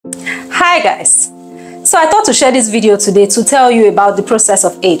Hi guys, so I thought to share this video today to tell you about the process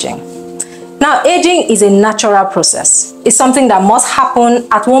of aging. Now, aging is a natural process. It's something that must happen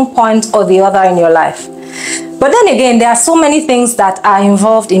at one point or the other in your life. But then again, there are so many things that are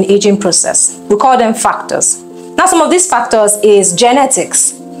involved in aging process. We call them factors. Now, some of these factors is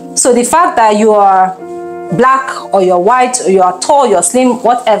genetics. So the fact that you are black or you're white or you're tall, you're slim,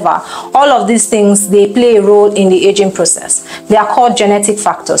 whatever, all of these things, they play a role in the aging process. They are called genetic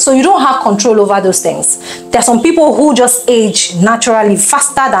factors. So you don't have control over those things. There are some people who just age naturally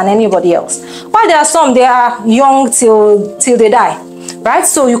faster than anybody else. While there are some, they are young till they die, right?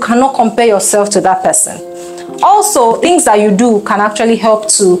 So you cannot compare yourself to that person. Also, things that you do can actually help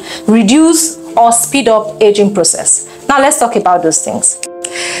to reduce or speed up aging process. Now let's talk about those things.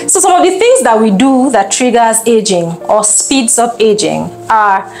 So some of the things that we do that triggers aging or speeds up aging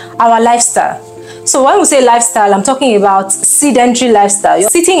are our lifestyle. So when we say lifestyle, I'm talking about sedentary lifestyle. You're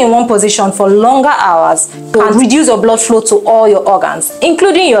sitting in one position for longer hours can reduce your blood flow to all your organs,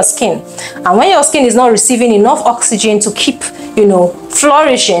 including your skin. And when your skin is not receiving enough oxygen to keep,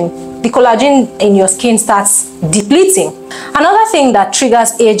 flourishing, the collagen in your skin starts depleting. Another thing that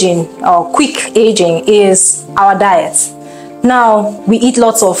triggers aging or quick aging is our diet. Now, we eat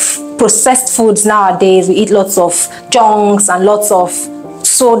lots of processed foods nowadays. We eat lots of junks and lots of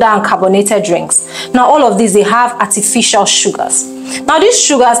soda and carbonated drinks. Now, all of these, they have artificial sugars. Now, these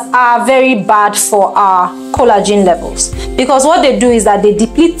sugars are very bad for our collagen levels because what they do is that they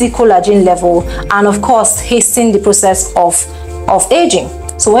deplete the collagen level and, of course, hasten the process of aging.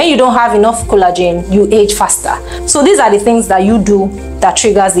 So when you don't have enough collagen, you age faster. So these are the things that you do that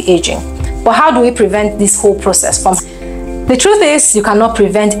triggers the aging. But how do we prevent this whole process from? The truth is, you cannot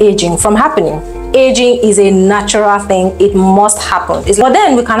prevent aging from happening. Aging is a natural thing. It must happen. But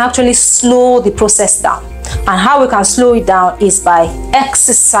then we can actually slow the process down. And how we can slow it down is by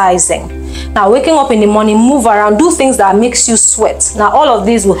exercising. Now, waking up in the morning, move around, do things that makes you sweat. Now, all of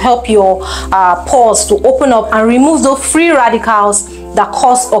these will help your pores to open up and remove those free radicals that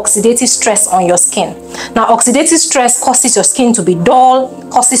cause oxidative stress on your skin. Now, oxidative stress causes your skin to be dull,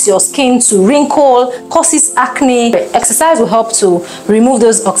 causes your skin to wrinkle, causes acne. Exercise will help to remove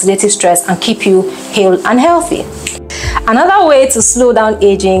those oxidative stress and keep you hale and healthy. Another way to slow down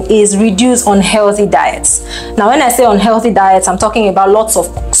aging is reduce unhealthy diets. Now, when I say unhealthy diets, I'm talking about lots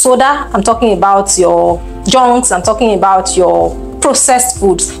of soda, I'm talking about your junks, I'm talking about your processed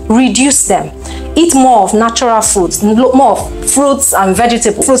foods. Reduce them. Eat more of natural foods, more of fruits and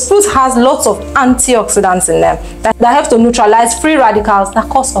vegetables. Fruits has lots of antioxidants in them that help to neutralize free radicals that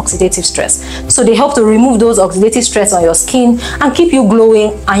cause oxidative stress. So they help to remove those oxidative stress on your skin and keep you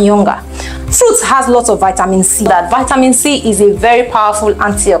glowing and younger. Fruits has lots of vitamin C. That vitamin C is a very powerful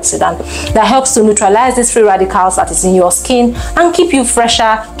antioxidant that helps to neutralize these free radicals that is in your skin and keep you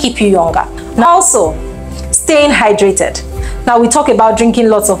fresher, keep you younger. Now also, staying hydrated. Now, we talk about drinking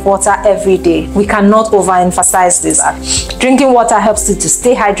lots of water every day. We cannot overemphasize this. Drinking water helps you to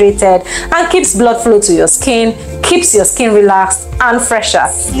stay hydrated and keeps blood flow to your skin, keeps your skin relaxed and fresher.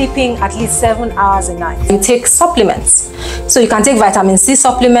 Sleeping at least 7 hours a night. You take supplements. So you can take vitamin C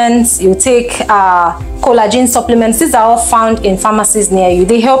supplements, you take collagen supplements. These are all found in pharmacies near you.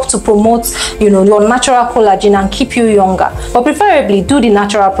 They help to promote, your natural collagen and keep you younger. But preferably do the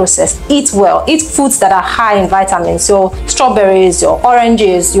natural process. Eat well. Eat foods that are high in vitamins. Your strawberries, your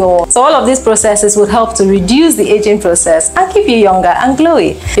oranges, so all of these processes will help to reduce the aging process and keep you younger and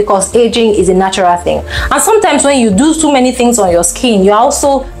glowy because aging is a natural thing. And sometimes when you do too many things on your skin, you're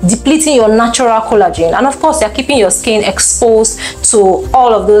also depleting your natural collagen. And of course, you're keeping your skin exposed to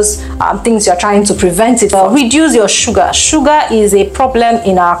all of those things you're trying to prevent it. Reduce your sugar. Sugar is a problem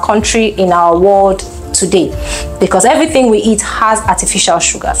in our country, in our world today because everything we eat has artificial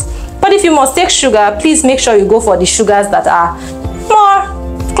sugars. But if you must take sugar, please make sure you go for the sugars that are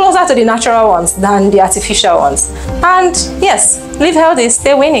more closer to the natural ones than the artificial ones. And yes, live healthy,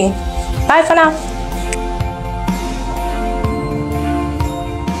 stay winning. Bye for now.